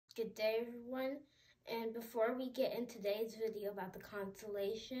Good day, everyone. And before we get in today's video about the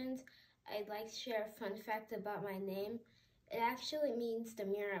constellations, I'd like to share a fun fact about my name. It actually means the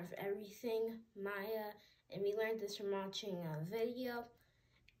mirror of everything, Maya, and we learned this from watching a video.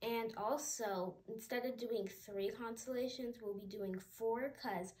 And also, instead of doing 3 constellations, we'll be doing 4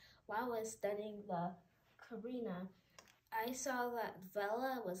 because while I was studying the Carina, I saw that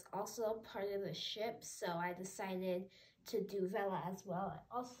Vela was also a part of the ship, so I decided to do Vela as well.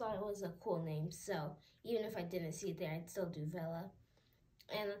 I also thought it was a cool name, so even if I didn't see it there, I'd still do Vela.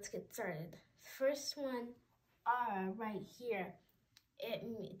 And let's get started. First one, R, right here.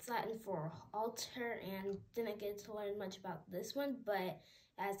 It's Latin for altar, and didn't get to learn much about this one, but it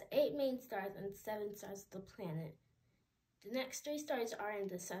has 8 main stars and 7 stars of the planet. The next 3 stars are in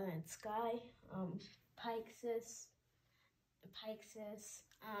the southern sky, Pyxis.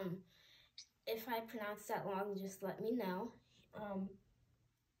 If I pronounce that wrong, just let me know.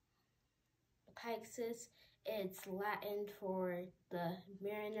 Pyxis, it's Latin for the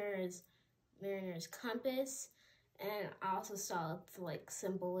mariner's compass, and I also saw it's like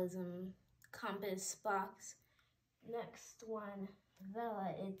symbolism, compass box. Next one,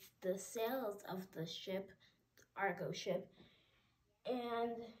 Vela, it's the sails of the ship, Argo ship,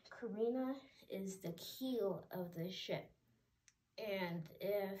 and Carina is the keel of the ship. And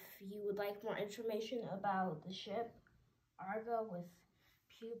if you would like more information about the ship, Argo with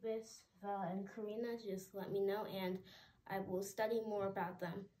Pubis, Vela, and Carina, just let me know and I will study more about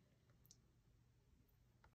them.